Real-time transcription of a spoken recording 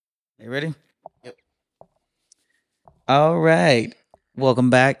You ready? Yep. All right. Welcome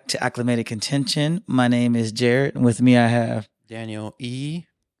back to Acclimated Contention. My name is Jared, and with me I have Daniel E.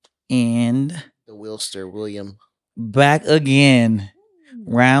 and The Wilster William. back again.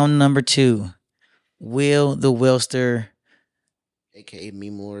 Round number 2. Will the Wilster, AKA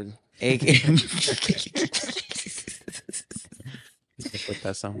Meme Lord. aka Put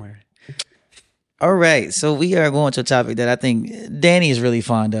that somewhere. All right, so we are going to a topic that I think Danny is really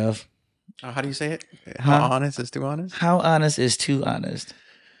fond of. How do you say it? How Huh? honest is too honest? How honest is too honest?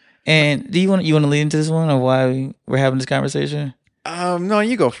 And do you want to lead into this one, or why we're having this conversation? No,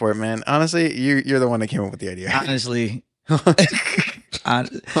 you go for it, man. Honestly, you're the one that came up with the idea. Honestly,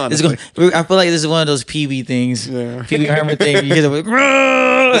 Honestly. I feel like this is one of those PB things. Yeah. PB Herman thing. You get it,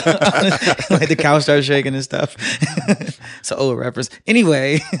 like the cow starts shaking and stuff. So old reference.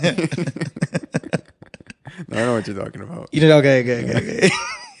 Anyway, No, I know what you're talking about. you know. Okay.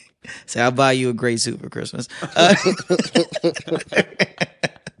 Say I'll buy you a great suit for Christmas.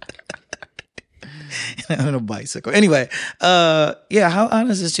 On a bicycle. Anyway, yeah. How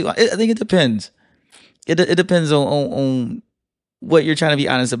honest is too? I think it depends. It depends on what you're trying to be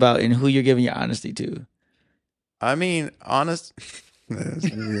honest about and who you're giving your honesty to. I mean, honest. That's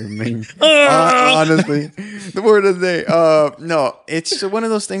your main- honestly, the word of the day. No, it's one of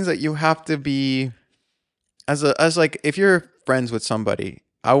those things that you have to be as like if you're friends with somebody.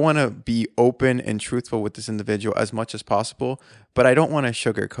 I want to be open and truthful with this individual as much as possible, but I don't want to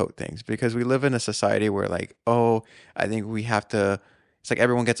sugarcoat things because we live in a society where like, oh, I think we have to. It's like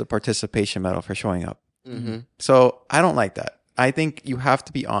everyone gets a participation medal for showing up. Mm-hmm. So I don't like that. I think you have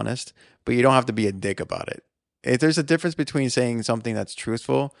to be honest, but you don't have to be a dick about it. There's a difference between saying something that's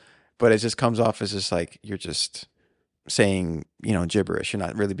truthful, but it just comes off as just like you're just saying, gibberish. You're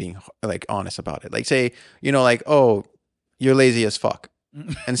not really being like honest about it. Like say, like, oh, you're lazy as fuck.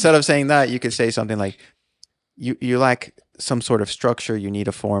 Instead of saying that, you could say something like, you lack some sort of structure. You need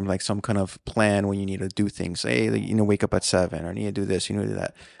to form like some kind of plan when you need to do things. Say, wake up at 7 or need to do this, you need to do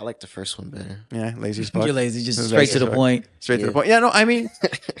that. I like the first one better. Yeah, lazy as fuck. You're lazy, just That's straight lazy to the as fuck. point. Straight to Yeah. the point. Yeah, no, I mean,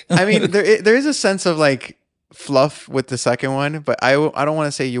 there is a sense of like fluff with the second one, but I don't want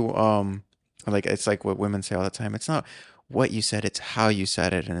to say you like it's like what women say all the time. It's not what you said, it's how you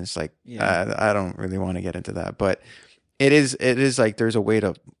said it, and it's like Yeah. I don't really want to get into that, but it is like there's a way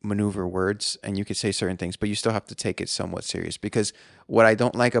to maneuver words, and you could say certain things, but you still have to take it somewhat serious because what I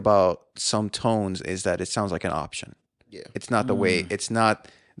don't like about some tones is that it sounds like an option. Yeah. It's not the way. It's not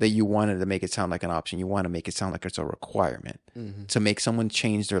that you wanted to make it sound like an option. You want to make it sound like it's a requirement. Mm-hmm. To make someone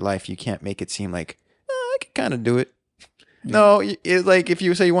change their life, you can't make it seem like I can kind of do it. No, it's like if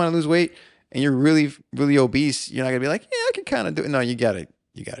you say you want to lose weight and you're really, really obese, you're not gonna be like, yeah, I can kind of do it. No, you gotta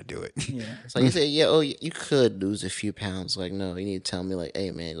do it. Yeah. So you say, yeah, oh, you could lose a few pounds. Like, no, you need to tell me, like,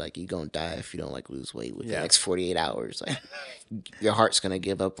 hey, man, like, you gonna die if you don't like lose weight within the Yeah. next 48 hours. Like, your heart's gonna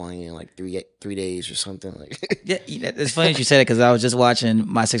give up on you in like three days or something. Like, Yeah, it's funny that you said it because I was just watching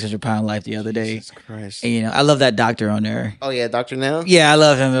My 600-Pound Life the other day. Jesus Christ. And, I love that doctor on there. oh yeah, Doctor Now. Yeah, I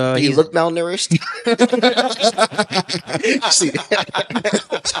love him. Bro. Do you He's- look malnourished? See,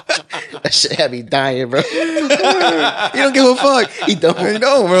 that shit had me dying, bro. You don't give a fuck. He don't. You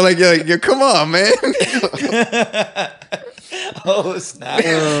know, we're like, yeah, come on, man. Oh snap!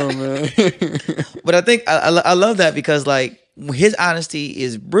 Oh man. But I think I love that because like his honesty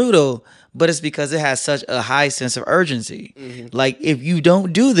is brutal, but it's because it has such a high sense of urgency. Like if you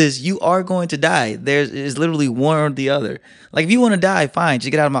don't do this, you are going to die. There's literally one or the other. Like if you want to die, fine,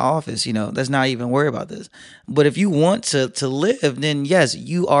 just get out of my office. Let's not even worry about this. But if you want to live, then yes,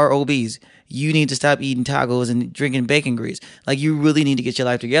 you are obese. You need to stop eating tacos and drinking bacon grease. Like you really need to get your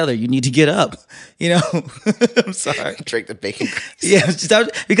life together. You need to get up. I'm sorry. Drink the bacon. Yeah, stop,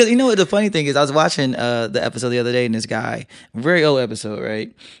 because the funny thing is I was watching the episode the other day and this guy, very old episode,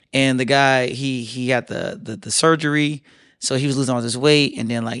 right? And the guy he had the surgery, so he was losing all this weight, and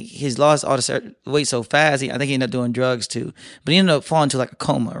then like he's lost all the weight so fast. I think he ended up doing drugs too, but he ended up falling into like a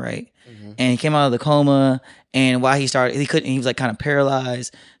coma, right? And he came out of the coma, and while he was like kind of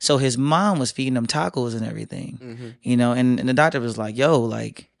paralyzed. So his mom was feeding him tacos and everything, and the doctor was like, "Yo,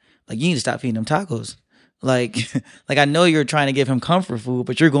 like you need to stop feeding him tacos." Like I know you're trying to give him comfort food,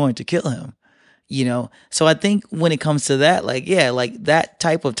 but you're going to kill him, So I think when it comes to that, like, yeah, like that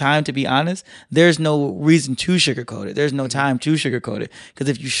type of time, to be honest, there's no reason to sugarcoat it. There's no time to sugarcoat it. Because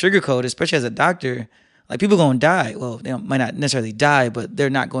if you sugarcoat it, especially as a doctor, like people going to die. Well, they might not necessarily die, but they're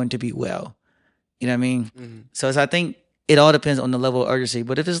not going to be well. You know what I mean? Mm-hmm. So I think it all depends on the level of urgency.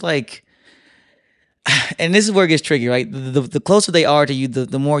 But if it's like, and this is where it gets tricky, right? The closer they are to you,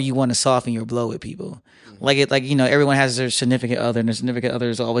 the more you want to soften your blow with people. Like everyone has their significant other, and their significant other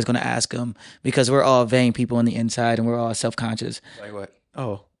is always going to ask them because we're all vain people on the inside, and we're all self conscious. Like what?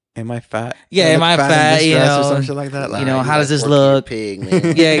 Oh, am I fat? Yeah, am I fat? And You distressed or know, some shit like that. you know, You how does this Porky the look? Pig,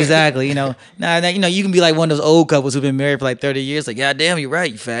 man. Yeah, exactly. You know, now you know you can be like one of those old couples who've been married for like 30 years. Like, God damn, you're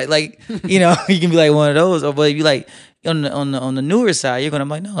right, you fat. Like, you know, you can be like one of those. Or but if you like on the newer side, you're gonna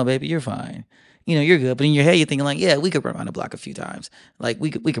be like, no, baby, you're fine. You know, you're good. But in your head, you're thinking like, yeah, we could run around the block a few times. Like, we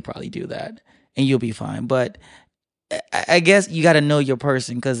could probably do that, and you'll be fine. But I guess you got to know your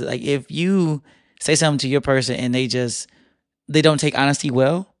person because like if you say something to your person and they don't take honesty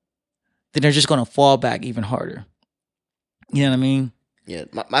well, then they're just gonna fall back even harder. You know what I mean? Yeah,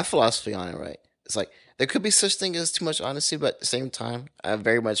 my philosophy on it, right? It's like there could be such thing as too much honesty, but at the same time, I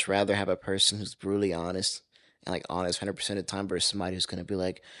very much rather have a person who's brutally honest and like honest 100% of the time versus somebody who's gonna be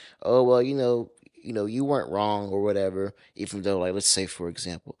like, oh well, you weren't wrong or whatever. Even though, like, let's say for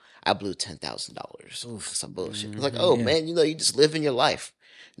example, I blew $10,000, some bullshit. It's like, oh yeah. man, you just living your life.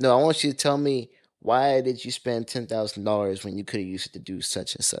 No, I want you to tell me why did you spend $10,000 when you could have used it to do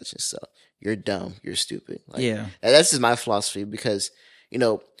such and such and such. You're dumb. You're stupid. Like, Yeah. and that's just my philosophy because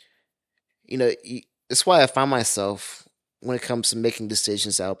that's why I find myself when it comes to making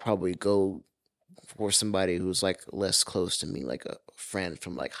decisions, I'll probably go for somebody who's like less close to me, like a friend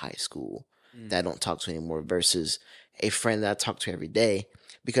from like high school that I don't talk to anymore versus a friend that I talk to every day.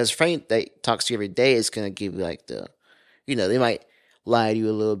 Because a friend that talks to you every day is gonna give you like they might lie to you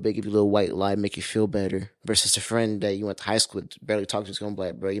a little bit, give you a little white lie, make you feel better. Versus a friend that you went to high school with, barely talk to, is gonna be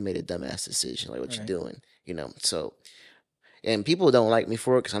like, bro, you made a dumbass decision. Like, what you doing? So. And people don't like me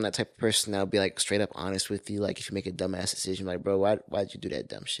for it because I'm that type of person that'll be like straight up honest with you. Like if you make a dumbass decision, like bro, why'd you do that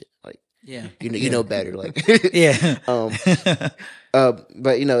dumb shit? Like Yeah. you know better. Like Yeah. but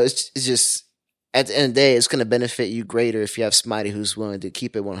it's just at the end of the day, it's gonna benefit you greater if you have somebody who's willing to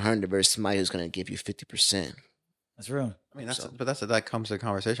keep it 100 versus somebody who's gonna give you 50%. That's real. I mean, that comes to the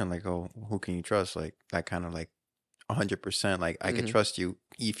conversation. Like, oh, who can you trust? Like that kind of like 100%. Like I can trust you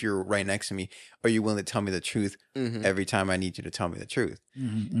if you're right next to me. Are you willing to tell me the truth every time I need you to tell me the truth?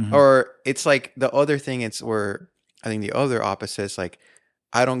 Or it's like the other thing. It's where I think the other opposite is like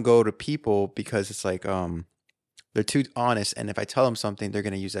I don't go to people because it's like they're too honest, and if I tell them something, they're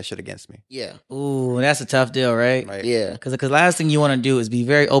gonna use that shit against me. Yeah. Ooh, that's a tough deal, right? Right. Yeah. Because last thing you want to do is be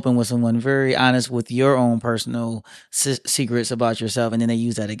very open with someone, very honest with your own personal secrets about yourself, and then they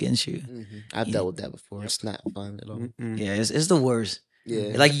use that against you. I've dealt with that before. It's not fun at all. Yeah, it's the worst.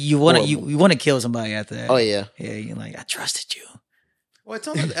 Yeah. Like you want to kill somebody after that. Oh yeah. Yeah, you're like, I trusted you. Well, it's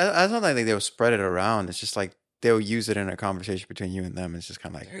not like they'll spread it around. It's just like they'll use it in a conversation between you and them. It's just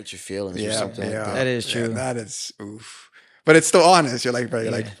kind of like Hurt your feelings or something like that. That is true. that is oof. But it's still honest. You're like, bro,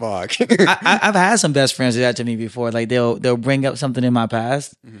 you're like, fuck. I've had some best friends do that to me before. Like they'll bring up something in my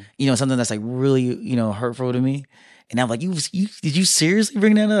past, something that's like really hurtful to me, and I'm like, you did you seriously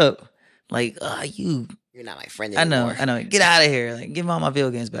bring that up? Like, you're not my friend anymore. I know. Get out of here. Like, give me all my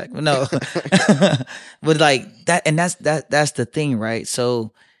video games back. But no, but like that, and that's the thing, right?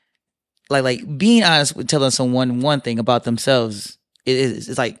 So, like being honest with telling someone one thing about themselves,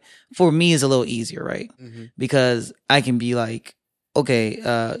 it's like for me is a little easier, right? Because I can be like, okay,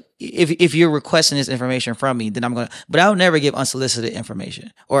 if you're requesting this information from me, then I'm gonna. But I'll never give unsolicited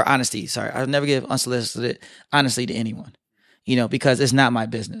information or honesty. Sorry, I'll never give unsolicited honesty to anyone. Because it's not my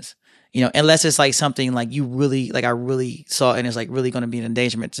business. Unless it's like something like you really, like I really saw and it's like really going to be an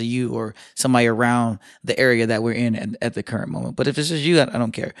endangerment to you or somebody around the area that we're in at the current moment. But if it's just you, I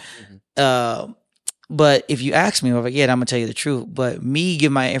don't care. But if you ask me, I'm like, yeah, I'm going to tell you the truth. But me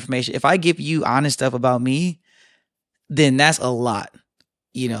give my information, if I give you honest stuff about me, then that's a lot,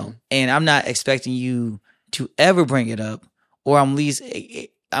 and I'm not expecting you to ever bring it up or at least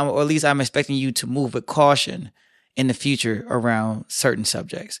I'm expecting you to move with caution in the future around certain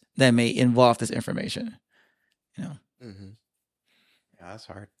subjects that may involve this information. Yeah, that's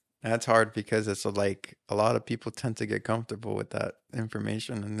hard. That's hard because it's like a lot of people tend to get comfortable with that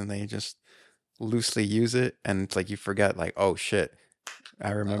information and then they just loosely use it. And it's like you forget, like, oh shit,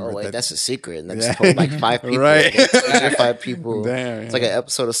 I remember. Oh wait, that. that's a secret. And that's like 5 people, right? 5 people. Damn, it's like an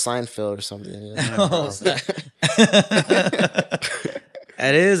episode of Seinfeld or something.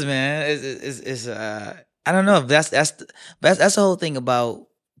 It is, man. It's I don't know. That's the whole thing about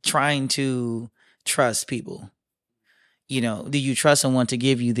trying to trust people. Do you trust someone to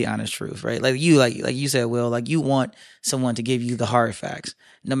give you the honest truth, right? Like you said, Will, like you want someone to give you the hard facts,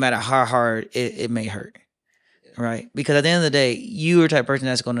 no matter how hard it may hurt, right? Because at the end of the day, you are the type of person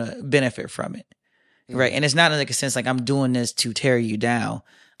that's going to benefit from it, right? And it's not in like a sense like I'm doing this to tear you down.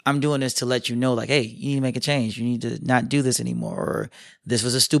 I'm doing this to let you know, like, hey, you need to make a change. You need to not do this anymore. Or this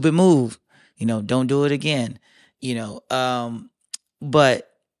was a stupid move. Don't do it again.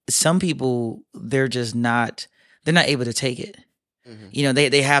 But some people, they're not able to take it.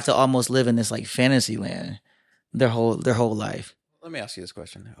 They have to almost live in this like fantasy land their whole life. Let me ask you this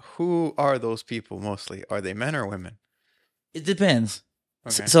question. Who are those people mostly? Are they men or women? It depends.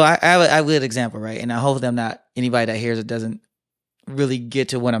 Okay. So I have a good example, right? And I hope that not anybody that hears it doesn't really get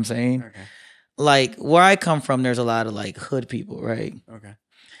to what I'm saying. Okay. Like where I come from, there's a lot of like hood people, right? Okay.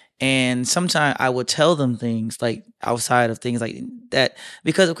 And sometimes I would tell them things like outside of things like that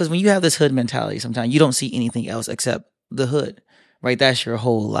because when you have this hood mentality, sometimes you don't see anything else except the hood, right? That's your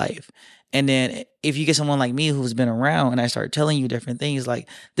whole life. And then if you get someone like me who's been around and I start telling you different things, like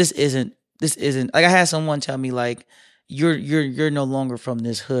this isn't like I had someone tell me like you're no longer from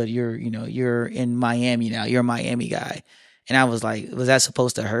this hood. You're in Miami now. You're a Miami guy. And I was like, was that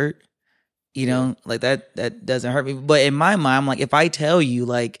supposed to hurt? Like that doesn't hurt me. But in my mind, I'm like, if I tell you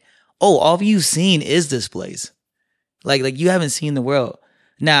like, oh, all you've seen is this place. Like you haven't seen the world.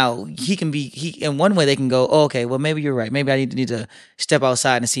 Now he in one way they can go, oh, okay, well maybe you're right. Maybe I need to step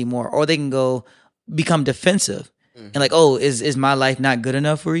outside and see more. Or they can go become defensive and like, oh, is my life not good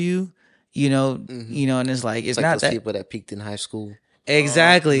enough for you? And it's like it's like not those that people that peaked in high school.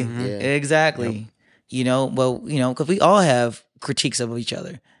 exactly, Yeah. exactly. Yep. Because we all have critiques of each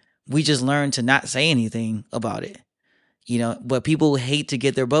other. We just learn to not say anything about it. But people hate to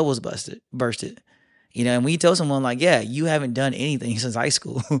get their bubbles bursted. And when you tell someone like, yeah, you haven't done anything since high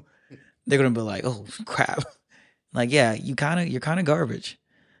school, they're gonna be like, oh crap. Like, yeah, you're kind of garbage,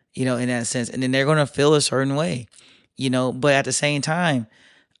 in that sense. And then they're gonna feel a certain way, but at the same time,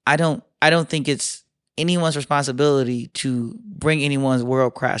 I don't think it's anyone's responsibility to bring anyone's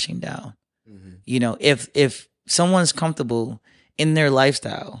world crashing down. If someone's comfortable in their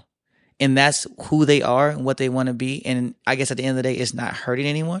lifestyle and that's who they are and what they want to be, and I guess at the end of the day, it's not hurting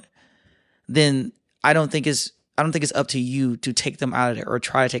anyone, then I don't think it's up to you to take them out of there or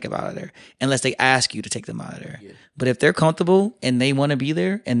try to take them out of there unless they ask you to take them out of there. Yeah. But if they're comfortable and they want to be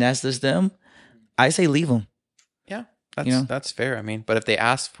there and that's just them, I say leave them. Yeah, that's fair. I mean, but if they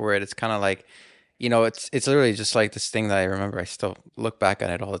ask for it, it's kind of like, it's literally just like this thing that I remember. I still look back at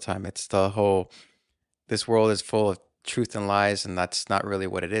it all the time. It's the whole, this world is full of truth and lies, and that's not really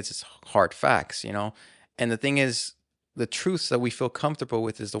what it is. It's hard facts, And the thing is, the truths that we feel comfortable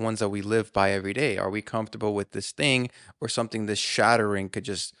with is the ones that we live by every day. Are we comfortable with this thing or something this shattering could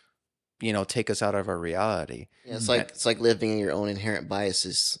just, take us out of our reality? Yeah, it's like living in your own inherent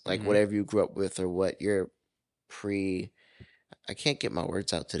biases, like whatever you grew up with or what your I can't get my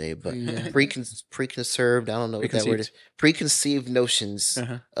words out today, but preconceived, I don't know what that word is. Preconceived notions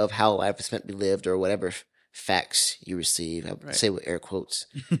of how life is meant to be lived or whatever facts you receive. I would say with air quotes.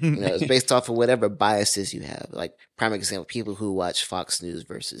 It's based off of whatever biases you have. Like prime example, people who watch Fox News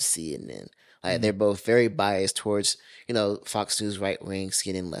versus CNN. Like they're both very biased towards, Fox News right wing,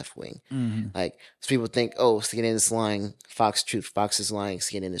 CNN left wing. Like so people think, oh, CNN is lying, Fox truth, Fox is lying,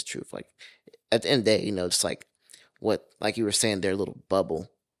 CNN is truth. Like at the end of the day, it's like what, like you were saying, their little bubble.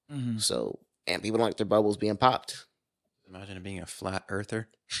 So, and people don't like their bubbles being popped. Imagine it being a flat earther.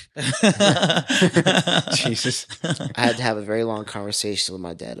 Jesus. I had to have a very long conversation with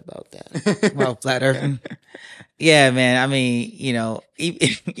my dad about that. Well, flat earthing. Yeah, man. I mean,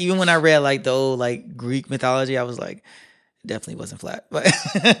 even when I read like the old like Greek mythology, I was like, it definitely wasn't flat. But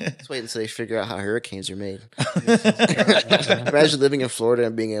let's wait until they figure out how hurricanes are made. Imagine living in Florida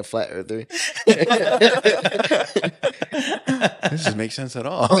and being a flat earther. This doesn't make sense at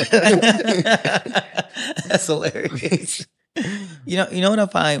all. That's hilarious. You know what I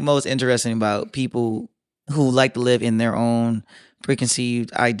find most interesting about people who like to live in their own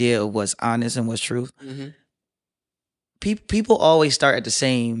preconceived idea of what's honest and what's truth? People always start at the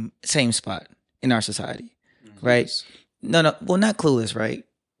same spot in our society, right? No, well, not clueless, right?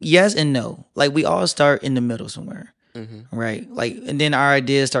 Yes and no. Like we all start in the middle somewhere, right? Like, and then our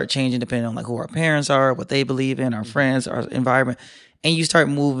ideas start changing depending on like who our parents are, what they believe in, our friends, our environment, and you start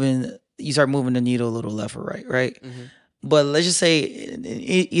moving the needle a little left or right, right? But let's just say, an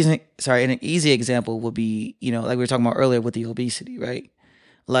easy example would be, like we were talking about earlier with the obesity, right?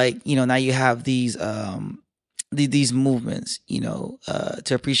 Like, now you have these movements, to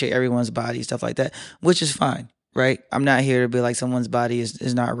appreciate everyone's body, stuff like that, which is fine, right? I'm not here to be like someone's body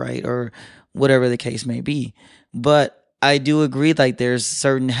is not right or whatever the case may be. But I do agree, like there's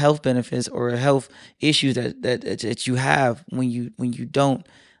certain health benefits or health issues that you have when you don't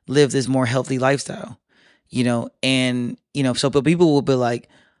live this more healthy lifestyle. So but people will be like,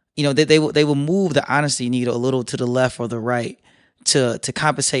 they will move the honesty needle a little to the left or the right to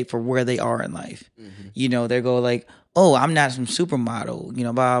compensate for where they are in life. You know, they go like, oh, I'm not some supermodel, you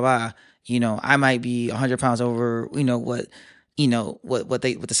know, blah, blah, blah. You know, I might be 100 pounds over, what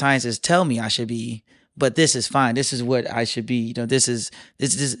the scientists tell me I should be, but this is fine. This is what I should be. You know, this is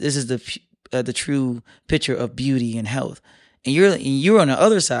the true picture of beauty and health. And you're on the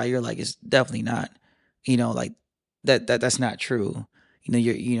other side. You're like, it's definitely not, like that's not true.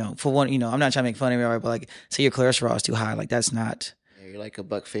 For one, I'm not trying to make fun of you, but like, say your cholesterol is too high. Like, that's not. You're like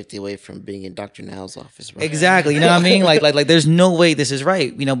 $150 away from being in Dr. Now's office, right? Exactly. You know what I mean? Like there's no way this is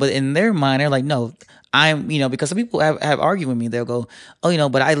right, but in their mind, they're like, no, I'm, because some people have argued with me. They'll go, oh,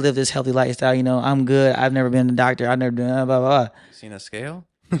 but I live this healthy lifestyle. I'm good. I've never been a doctor. I've never done blah, blah, blah. You seen a scale?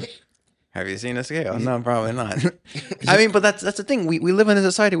 Have you seen a scale? No, probably not. I mean, but that's the thing. We live in a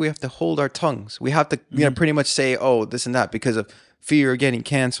society. We have to hold our tongues. We have to, pretty much say, oh, this and that because of fear of getting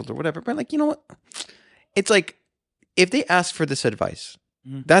canceled or whatever. But like, you know what? It's like, if they ask for this advice,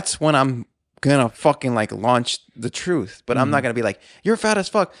 that's when I'm gonna fucking like launch the truth. But I'm not gonna be like, you're fat as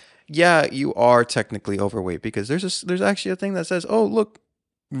fuck. Yeah, you are technically overweight because there's actually a thing that says, oh, look,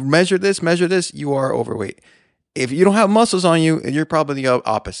 measure this, you are overweight. If you don't have muscles on you, you're probably the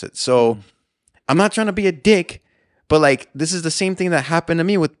opposite. So I'm not trying to be a dick, but like this is the same thing that happened to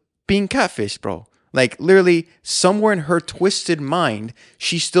me with being catfished, bro. Like literally somewhere in her twisted mind,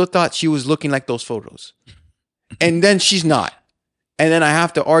 she still thought she was looking like those photos. And then she's not. And then I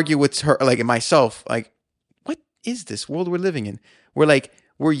have to argue with her, like myself, like, what is this world we're living in?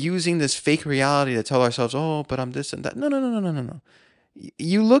 We're using this fake reality to tell ourselves, oh, but I'm this and that. No.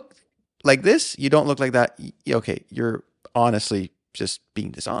 You look like this, you don't look like that. Okay, you're honestly just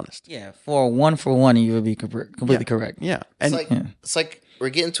being dishonest. Yeah, for one, you would be completely correct. Yeah. And it's like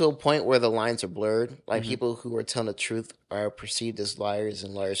we're getting to a point where the lines are blurred. Like people who are telling the truth are perceived as liars,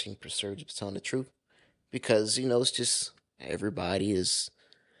 and liars being perceived as telling the truth. Because, it's just everybody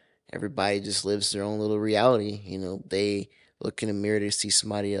just lives their own little reality. They look in the mirror to see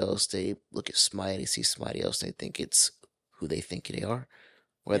somebody else. They look at somebody to see somebody else. They think it's who they think they are,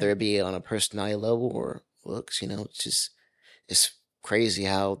 whether it be on a personality level or looks. It's crazy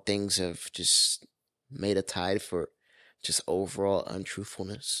how things have just made a tide for just overall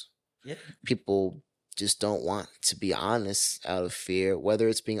untruthfulness. Yeah, people just don't want to be honest out of fear, whether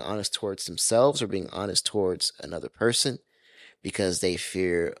it's being honest towards themselves or being honest towards another person, because they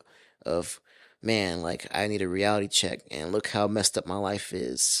fear of, man, like I need a reality check and look how messed up my life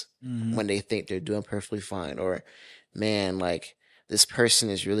is when they think they're doing perfectly fine. Or, man, like this person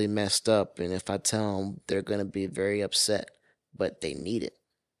is really messed up, and if I tell them, they're going to be very upset, but they need it.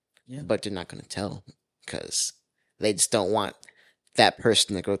 Yeah. But they're not going to tell them because they just don't want that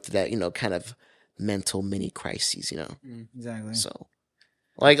person to go through that, kind of mental mini crises, Exactly. So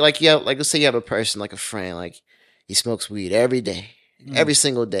let's say you have a person, like a friend, like he smokes weed every day, every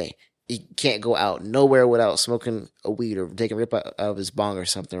single day. He can't go out nowhere without smoking a weed or taking a rip out of his bong or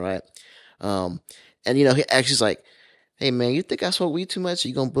something, right? And he actually's like, hey man, you think I smoke weed too much?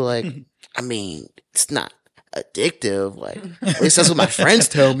 You're gonna be like, I mean, it's not addictive, like at least that's what my friends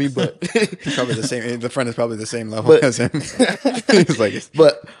tell me, but probably the same. The friend is probably the same level as him. He's like,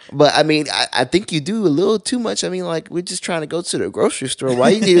 but I mean, I think you do a little too much. I mean, like we're just trying to go to the grocery store. Why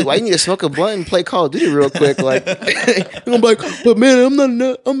you need to smoke a blunt and play Call of Duty real quick? Like I'm like, but man,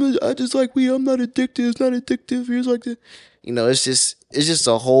 I just like weed. I'm not addicted. It's not addictive. Here's like the, it's just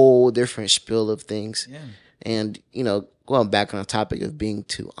a whole different spiel of things. Yeah. And going back on the topic of being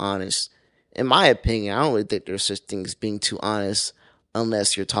too honest. In my opinion, I don't really think there's such thing as being too honest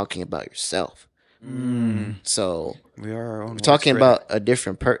unless you're talking about yourself. So we are our own talking about a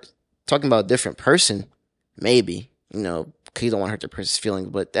different person, maybe, because you don't want to hurt the person's feelings,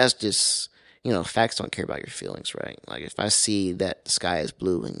 but that's just, facts don't care about your feelings, right? Like if I see that the sky is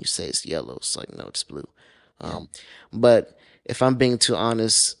blue and you say it's yellow, it's like, no, it's blue. But if I'm being too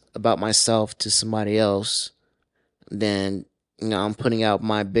honest about myself to somebody else, then I'm putting out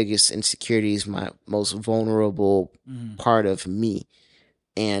my biggest insecurities, my most vulnerable part of me.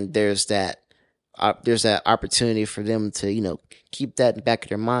 And there's that opportunity for them to, keep that in the back of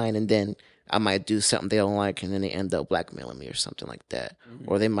their mind. And then I might do something they don't like, and then they end up blackmailing me or something like that.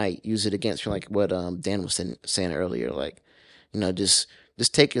 Or they might use it against me, like what Dan was saying earlier, like, just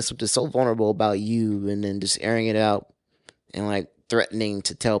taking something so vulnerable about you and then just airing it out and like threatening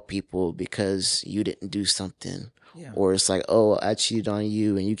to tell people because you didn't do something. Yeah. Or it's like, oh, I cheated on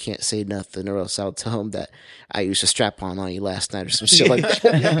you and you can't say nothing, or else I'll tell him that I used a strap on you last night or some shit like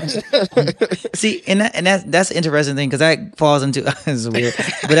that. See, and that's an interesting thing because that falls into it's weird,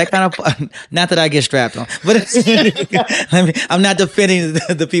 but that kind of not that I get strapped on, but I'm not defending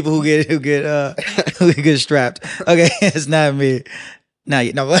the people who get strapped. Okay, it's not me. No,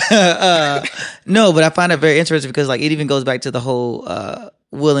 no, but I find it very interesting because like it even goes back to the whole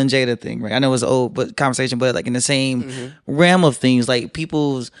Will and Jada thing, right? I know it was an old but conversation, but like in the same realm of things, like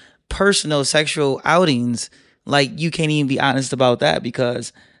people's personal sexual outings, like you can't even be honest about that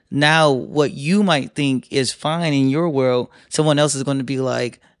because now what you might think is fine in your world, someone else is going to be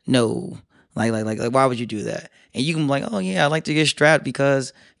like, no, like why would you do that? And you can be like, oh yeah, I like to get strapped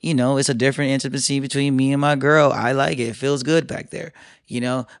because, you know, it's a different intimacy between me and my girl. I like it. It feels good back there. You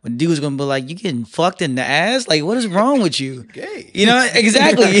know, when dude's gonna be like, you getting fucked in the ass? Like, what is wrong with you? Gay. You know,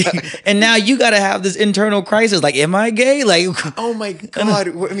 exactly. And now you gotta have this internal crisis. Like, am I gay? Like, oh my God.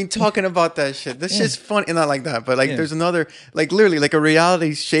 I mean, talking about that shit. This shit's fun and not like that. But like, there's another, like literally like a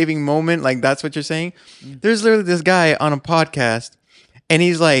reality shaving moment. Like that's what you're saying. There's literally this guy on a podcast and he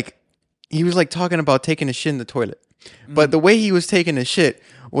was like talking about taking a shit in the toilet. But the way he was taking the shit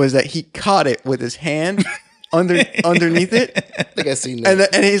was that he caught it with his hand underneath it. I think I seen that.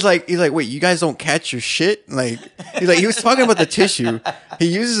 And he's like, wait, you guys don't catch your shit? Like, he was talking about the tissue. He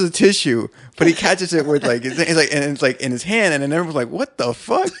uses a tissue, but he catches it with like, it's like in his hand. And then everyone's like, what the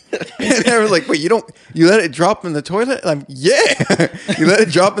fuck? And everyone's like, wait, you let it drop in the toilet? I'm like, yeah. You let it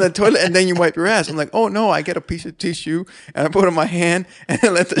drop in the toilet and then you wipe your ass. I'm like, oh no, I get a piece of tissue and I put it in my hand and I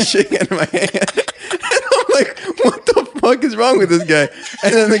let the shit get in my hand. And I'm like, what the fuck is wrong with this guy?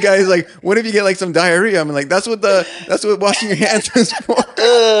 And then the guy's like, what if you get like some diarrhea? I'm like, that's what washing your hands is for.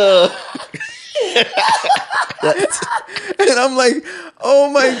 And I'm like,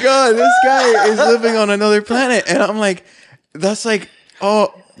 oh my God, this guy is living on another planet. And I'm like, that's like,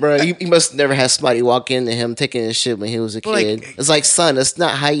 oh. Bro, he must have never had somebody walk into him taking his shit when he was a kid. It's like, son, that's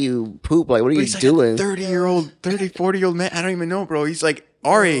not how you poop. Like, what are you doing? 40-year-old man. I don't even know, bro. He's like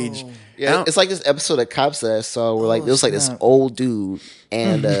our age. Yeah, it's like this episode of Cops that I saw where like there was like this old dude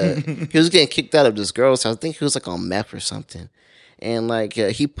and he was getting kicked out of this girl's house. I think he was like on meth or something. And like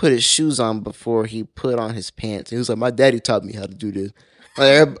he put his shoes on before he put on his pants. He was like, my daddy taught me how to do this.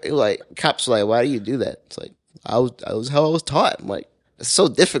 Like cops were like, why do you do that? It's like I was how I was taught. I'm like, it's so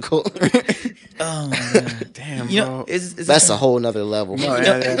difficult. oh my God. Damn, you bro. know, that's a whole nother level. You know what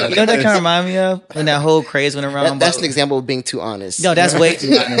that kind of remind me of? When that whole craze went around. That's an example of being too honest. No, that's way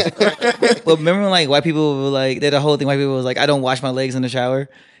too honest. But remember when like white people were like, they had a whole thing, white people was like, I don't wash my legs in the shower.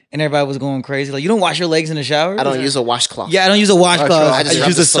 And everybody was going crazy. Like, you don't wash your legs in the shower? I don't use a washcloth. Yeah, I don't use a washcloth. I just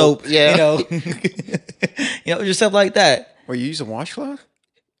use a soap. Yeah. You know, just stuff like that. Well, you use a washcloth?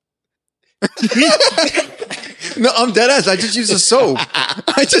 No, I'm dead ass. I just use a soap.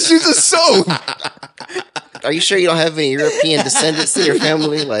 Are you sure you don't have any European descendants in your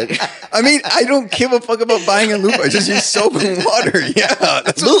family? Like, I mean, I don't give a fuck about buying a loofah. I just use soap and water. Yeah.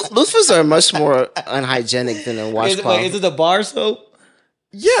 Loofahs are much more unhygienic than a washcloth. Is it the bar soap?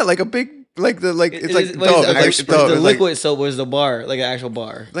 Yeah, like a big, like the, like, it's like, the liquid soap was the bar, like an actual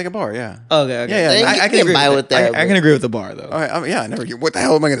bar. Like a bar, yeah. Okay. Yeah. I can agree with that. I can agree with the bar, though. All right, yeah, I never, what the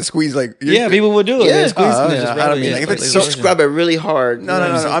hell am I going to squeeze? Like, people would do it. Yeah. Squeeze I don't mean, like, if it's so, scrub it really hard. No.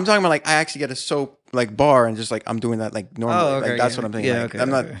 I'm talking about, like, I actually get a soap, like, bar and just, like, I'm doing that, like, normally. Oh, okay, like, that's what I'm thinking. Yeah, like, okay, I'm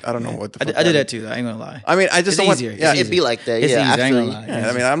not, okay. I don't know what the fuck I did that too, though. I ain't gonna lie. I mean, I just it's don't want, easier. yeah, It'd be like that. It's Yeah, easier. I ain't I feel gonna you. lie. Yeah,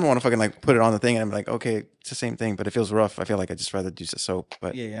 I mean, I don't want to fucking like put it on the thing and I'm like, okay, it's the same thing, but it feels rough. I feel like I just rather use the soap.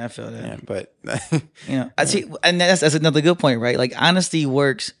 But Yeah, I feel that. yeah, but You know, I see, and that's another good point, right? Like honesty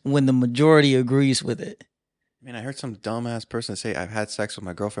works when the majority agrees with it. I mean, I heard some dumbass person say I've had sex with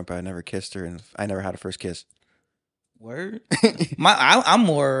my girlfriend, but I never kissed her, and I never had a first kiss. Word. I'm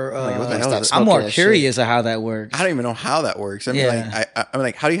more. Like, what the hell is I'm more that curious of how that works. I don't even know how that works. I mean, Yeah. like, I'm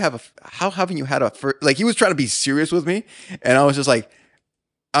like, how haven't you had a first? Like, he was trying to be serious with me, and I was just like,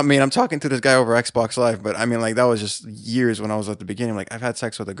 I mean, I'm talking to this guy over Xbox Live, but I mean, like, that was just years when I was at the beginning. Like, I've had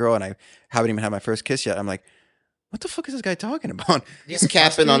sex with a girl, and I haven't even had my first kiss yet. I'm like, what the fuck is this guy talking about? He's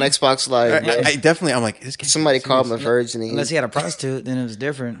capping on Xbox Live. I definitely, I'm like, this guy Somebody called him a virgin. Unless he had a prostitute, then it was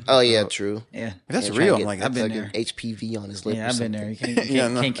different. Oh yeah, true. Yeah, that's Yeah, real. trying to I'm like, get- I've been like there. an HPV on his lip. Yeah, or I've been something. there. You can't, Yeah,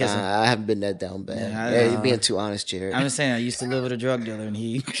 no. can't kiss him. I haven't been that down bad. Yeah, You're being too honest, Jared. I'm just saying, I used to live with a drug dealer, and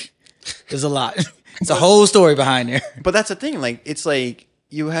he. There's a lot. It's a whole story behind there. But that's the thing. Like, it's like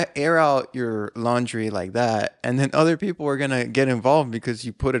you air out your laundry like that, and then other people are gonna get involved because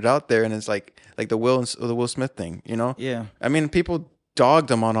you put it out there, and it's like the Will Smith thing, you know? Yeah. I mean, people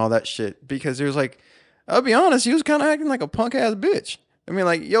dogged him on all that shit because there's like I'll be honest, he was kind of acting like a punk ass bitch. I mean,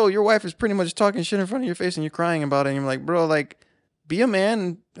 like, yo, your wife is pretty much talking shit in front of your face and you're crying about it. And you're like, bro, like, be a man.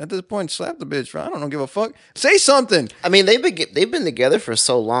 And at this point, slap the bitch. Bro. I don't give a fuck. Say something. I mean, they've been together for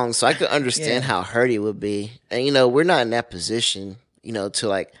so long, so I could understand how hurt he would be. And we're not in that position, to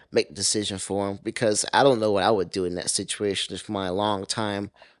like make the decision for him, because I don't know what I would do in that situation if my long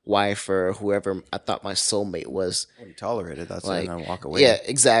time wife or whoever I thought my soulmate was. You tolerate it. That's Like, it. And then walk away. yeah,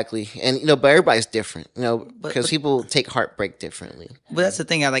 exactly. And but everybody's different, because but- people take heartbreak differently. But that's the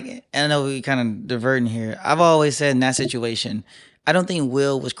thing. I like, and I know we kind of diverting here. I've always said in that situation, I don't think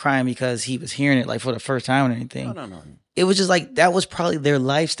Will was crying because he was hearing it like for the first time or anything. No. It was just like that was probably their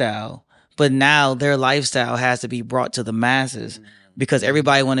lifestyle. But now their lifestyle has to be brought to the masses because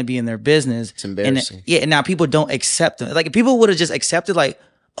everybody want to be in their business. It's embarrassing. And now people don't accept them. Like if people would have just accepted, like,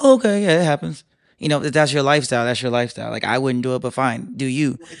 oh, okay, yeah, it happens. If that's your lifestyle, that's your lifestyle. Like I wouldn't do it, but fine, do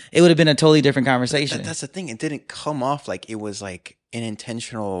you? It would have been a totally different conversation. That's the thing. It didn't come off like it was like an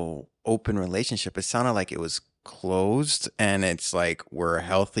intentional open relationship. It sounded like it was closed, and it's like we're a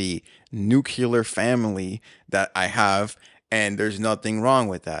healthy nuclear family that I have, and there's nothing wrong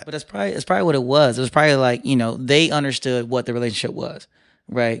with that. But it's probably what it was. It was probably like, they understood what the relationship was,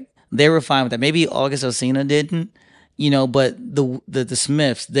 right? They were fine with that. Maybe August Alsina didn't, but the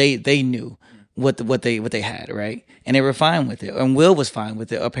Smiths, they knew what they had, right? And they were fine with it. And Will was fine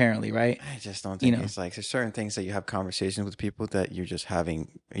with it, apparently, right? I just don't think it's like there's certain things that you have conversations with people that you're just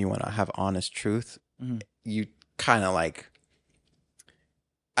having. You want to have honest truth. Mm-hmm. You kind of like.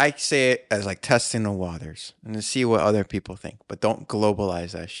 I say it as like testing the waters and to see what other people think, but don't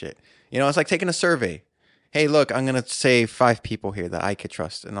globalize that shit. It's like taking a survey. Hey, look, I'm gonna say 5 people here that I could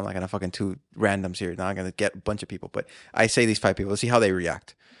trust, and I'm not gonna fucking 2 randoms here. Now I'm gonna get a bunch of people, but I say these 5 people. Let's see how they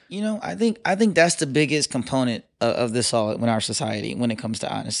react. I think that's the biggest component of this all in our society when it comes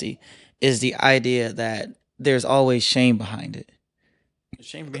to honesty is the idea that there's always shame behind it. There's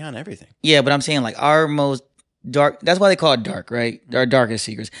shame behind everything. Yeah, but I'm saying like our most dark, that's why they call it dark, right? Our darkest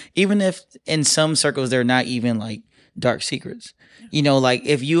secrets. Even if in some circles they're not even like dark secrets. Like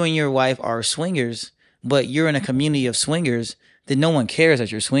if you and your wife are swingers, but you're in a community of swingers, then no one cares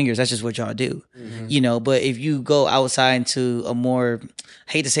that you're swingers. That's just what y'all do. Mm-hmm. But if you go outside into a more,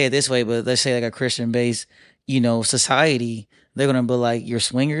 I hate to say it this way, but let's say like a Christian based, society, they're going to be like, you're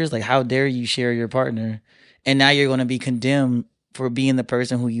swingers? Like, how dare you share your partner? And now you're going to be condemned for being the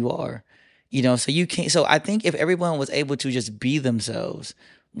person who you are. So you can't, so I think if everyone was able to just be themselves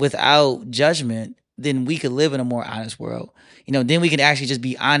without judgment, then we could live in a more honest world. Then we can actually just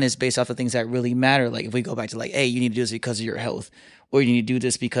be honest based off of things that really matter. Like if we go back to like, hey, you need to do this because of your health, or you need to do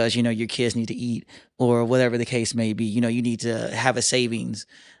this because, your kids need to eat, or whatever the case may be. You need to have a savings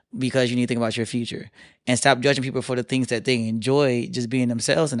because you need to think about your future and stop judging people for the things that they enjoy just being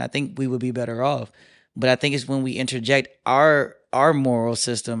themselves. And I think we would be better off. But I think it's when we interject our moral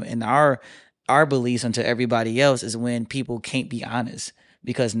system and our beliefs onto everybody else is when people can't be honest.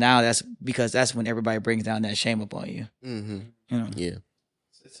 Because now that's when everybody brings down that shame upon you. Mm-hmm. Yeah.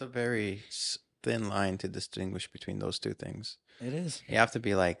 It's a very thin line to distinguish between those two things. It is. You have to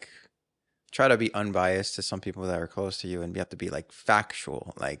be like, try to be unbiased to some people that are close to you, and you have to be like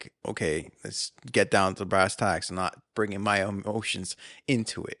factual. Like, okay, let's get down to brass tacks and not bringing my emotions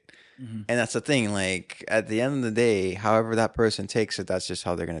into it. Mm-hmm. And that's the thing. Like at the end of the day, however that person takes it, that's just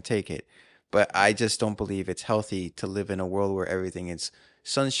how they're going to take it. But I just don't believe it's healthy to live in a world where everything is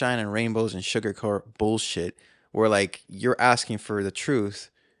sunshine and rainbows and sugarcoat bullshit, where like you're asking for the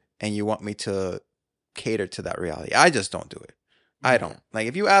truth and you want me to cater to that reality. I just don't do it. I don't. Like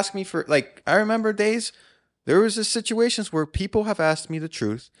if you ask me for, like, I remember days, there was this situations where people have asked me the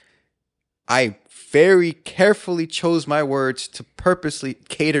truth. I very carefully chose my words to purposely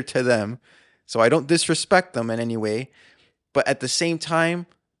cater to them so I don't disrespect them in any way. But at the same time,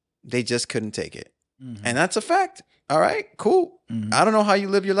 they just couldn't take it. Mm-hmm. And that's a fact. All right, cool. Mm-hmm. I don't know how you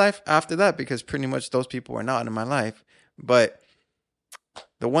live your life after that because pretty much those people are not in my life. But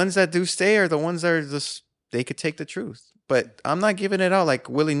the ones that do stay are the ones that are just, they could take the truth. But I'm not giving it out like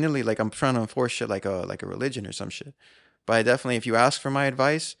willy-nilly, like I'm trying to enforce shit like a religion or some shit. But I definitely, if you ask for my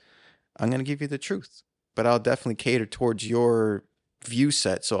advice, I'm going to give you the truth. But I'll definitely cater towards your view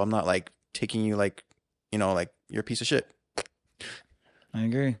set. So I'm not like taking you like, like you're a piece of shit. I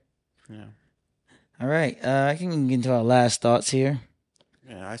agree. Yeah. All right. I can get into our last thoughts here.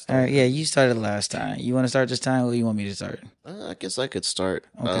 Yeah, I started. All right. Yeah, you started last time. You want to start this time, or you want me to start? I guess I could start.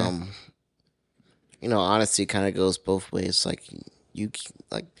 Okay. Honesty kind of goes both ways. Like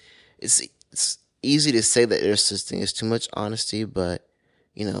it's easy to say that there's such thing as too much honesty, but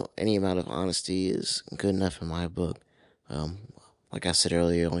any amount of honesty is good enough in my book. like I said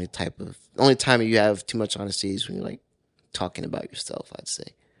earlier, only time you have too much honesty is when you're like talking about yourself. I'd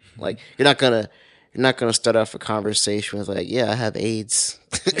say, like you're not gonna start off a conversation with like, yeah, I have AIDS.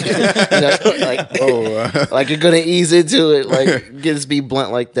 Like you're gonna ease into it, like just be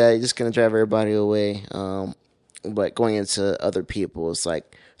blunt like that. You're just gonna drive everybody away. But going into other people, it's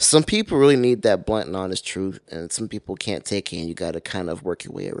like some people really need that blunt and honest truth, and some people can't take it, and you got to kind of work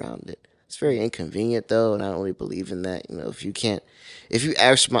your way around it. It's very inconvenient though, and I don't really believe in that. If you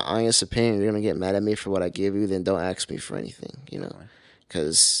ask for my honest opinion, you're gonna get mad at me for what I give you, then don't ask me for anything.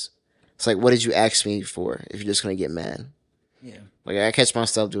 Because it's like, what did you ask me for if you're just gonna get mad? Yeah. Like I catch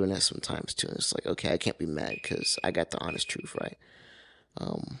myself doing that sometimes too. And it's like, okay, I can't be mad because I got the honest truth, right?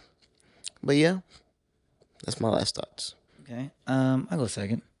 But yeah, that's my last thoughts. Okay. I'll go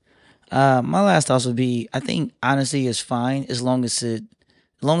second. My last thoughts would be, I think honesty is fine as long as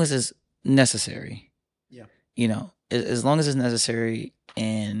it's necessary. Yeah. As long as it's necessary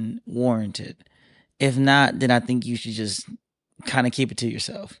and warranted. If not, then I think you should just kind of keep it to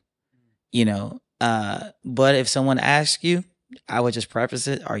yourself. But if someone asks you, I would just preface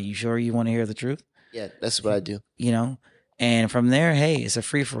it. Are you sure you want to hear the truth? Yeah, that's what I do. And from there, hey, it's a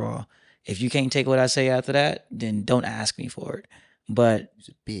free for all. If you can't take what I say after that, then don't ask me for it. But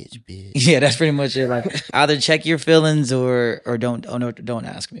bitch. Yeah, that's pretty much it. Like either check your feelings or don't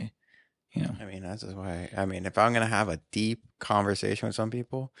ask me. I mean, that's just why. I mean, if I'm gonna have a deep conversation with some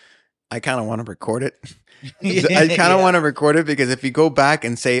people, I kind of want to record it. I kind of want to record it because if you go back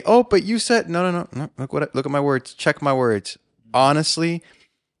and say, "Oh, but you said no," look at my words, check my words. Honestly,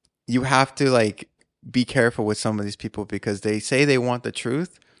 you have to like be careful with some of these people because they say they want the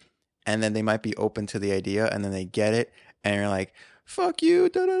truth, and then they might be open to the idea, and then they get it, and you're like, "Fuck you!"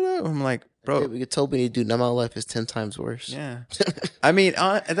 Da, da, da. I'm like, bro, you told me, dude, now my life is 10 times worse. Yeah, I mean,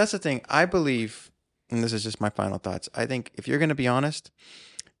 that's the thing. I believe, and this is just my final thoughts. I think if you're gonna be honest,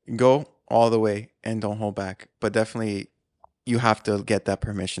 go all the way and don't hold back. But definitely, you have to get that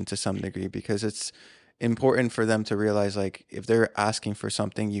permission to some degree because it's important for them to realize, like, if they're asking for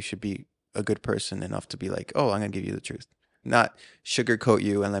something, you should be a good person enough to be like, "Oh, I'm gonna give you the truth." Not sugarcoat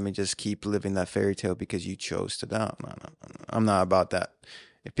you and let me just keep living that fairy tale because you chose to. No. I'm not about that.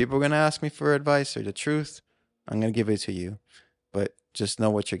 If people are going to ask me for advice or the truth, I'm going to give it to you. But just know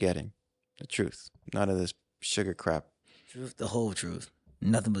what you're getting. The truth. None of this sugar crap. Truth, the whole truth.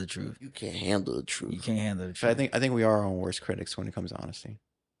 Nothing but the truth. You can't handle the truth. You can't handle the truth. But I think we are our own worst critics when it comes to honesty.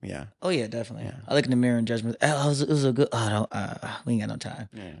 Yeah. Oh yeah, definitely. Yeah. I look in the mirror and judgment. It was a good. We ain't got no time.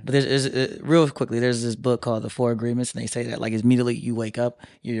 Yeah. But there's real quickly. There's this book called The Four Agreements, and they say that like immediately you wake up,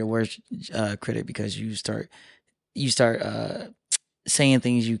 you're your worst critic because you start saying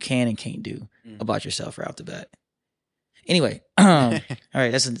things you can and can't do about yourself right off the bat. Anyway, all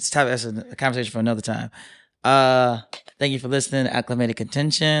right, that's a conversation for another time. Thank you for listening. Acclimated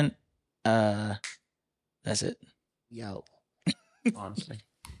Contention. That's it. Yo. Honestly.